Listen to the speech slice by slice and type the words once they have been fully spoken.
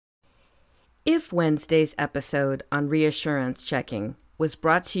If Wednesday's episode on reassurance checking was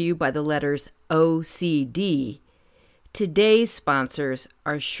brought to you by the letters OCD, today's sponsors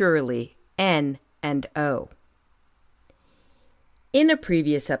are surely N and O. In a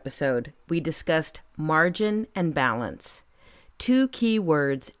previous episode, we discussed margin and balance, two key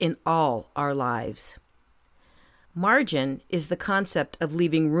words in all our lives. Margin is the concept of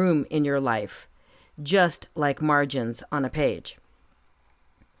leaving room in your life, just like margins on a page.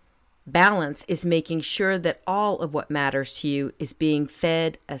 Balance is making sure that all of what matters to you is being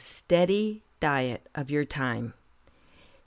fed a steady diet of your time.